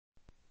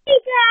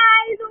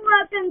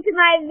welcome to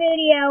my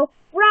video.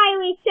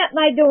 Riley, shut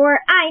my door.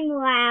 I'm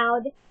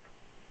loud.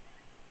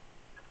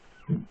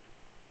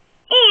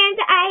 And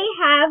I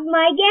have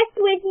my guest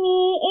with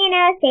me.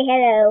 Anna, say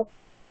hello.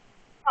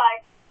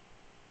 Hi.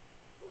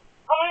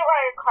 I'm getting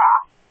ready to cry.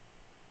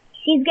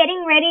 She's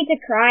getting ready to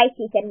cry.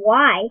 She said,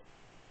 why?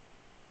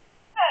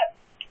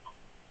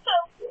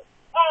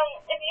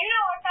 If you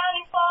know our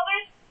founding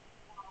fathers,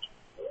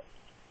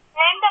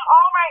 name them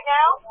all right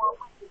now.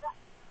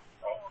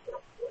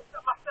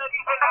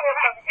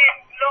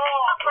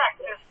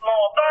 Practice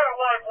law. There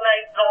was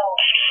no law.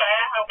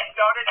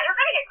 You're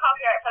gonna get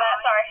copyright for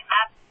that. Sorry.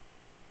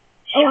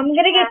 Oh, I'm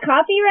gonna get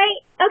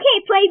copyright? Okay,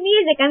 play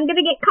music. I'm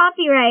gonna get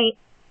copyright.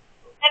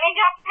 That means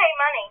you have to pay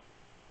money.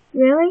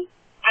 Really?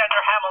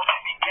 Senator Hamilton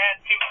began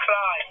to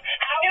climb.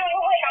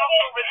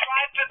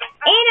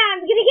 Anna,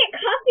 I'm gonna get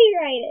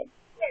copyrighted.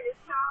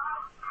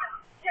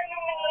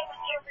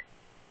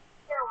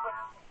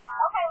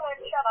 Okay,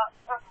 Liz, shut up.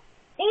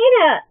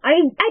 Anna,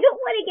 I don't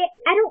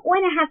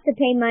want to have to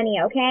pay money,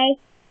 okay?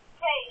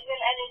 Okay, you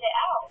can edit it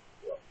out.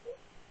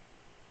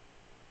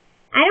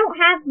 I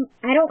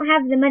don't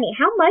have the money.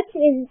 How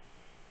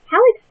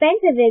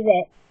expensive is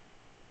it?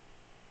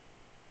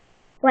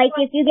 Like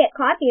if you get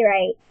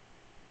copyright.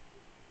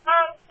 You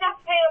have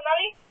to pay the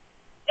money.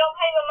 Don't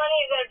pay the money,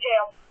 you go to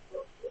jail.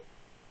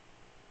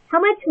 How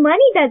much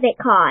money does it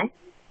cost?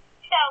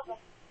 $2,000.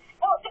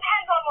 Well, it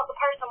depends on what the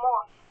person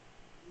wants.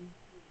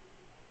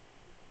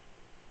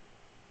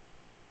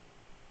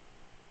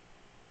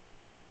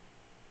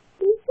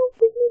 Please don't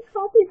give me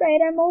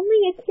copyright. I'm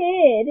only a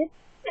kid.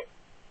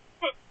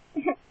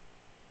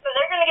 So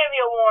they're gonna give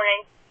you a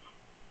warning.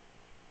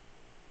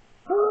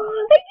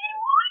 I get a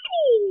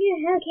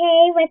warning! Okay,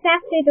 what's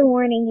after the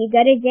warning? You go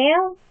to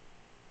jail?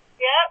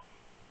 Yep.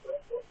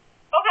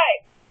 Okay.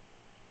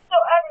 So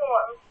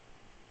everyone,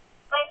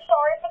 I'm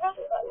sorry for this,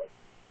 but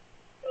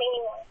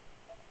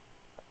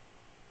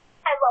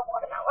I love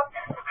watermelon.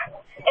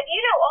 If you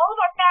know all of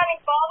our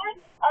founding fathers,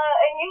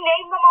 and you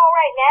name them all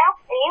right now,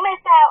 and you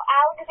missed out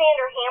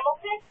Alexander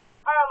Hamilton,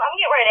 I'm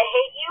getting ready to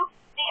hate you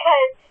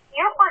because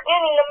you're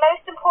forgetting the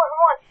most important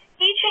one.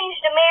 He changed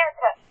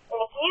America,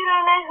 and if you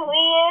don't know who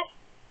he is,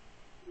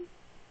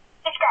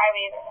 subscribe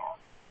either now.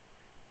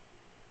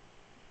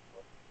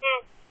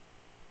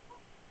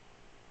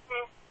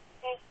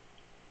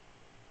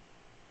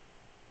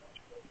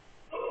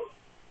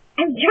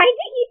 I'm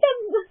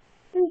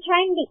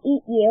trying to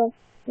eat you.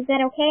 Is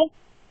that okay?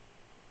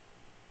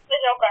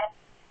 It's okay.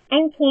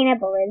 I'm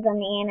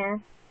cannibalism, Anna.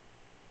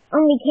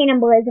 Only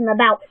cannibalism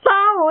about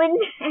phone.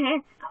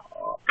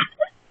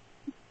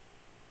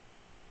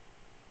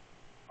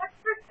 What's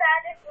the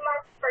saddest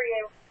month for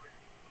you?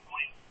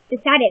 The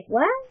saddest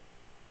what?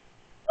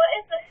 What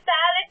is the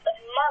saddest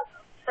month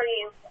for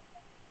you?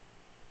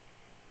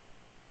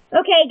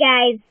 Okay,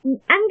 guys.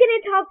 I'm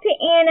gonna talk to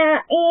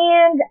Anna,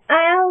 and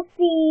I'll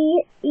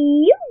see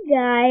you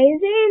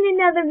guys in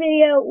another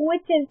video,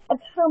 which is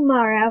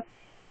tomorrow.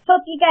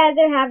 Hope you guys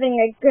are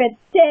having a good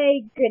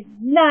day, good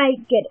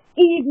night, good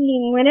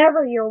evening,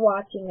 whenever you're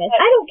watching this.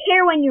 I don't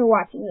care when you're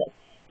watching this.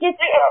 Just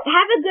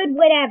have a good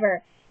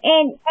whatever.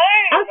 And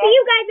I'll see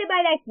you guys in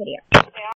my next video.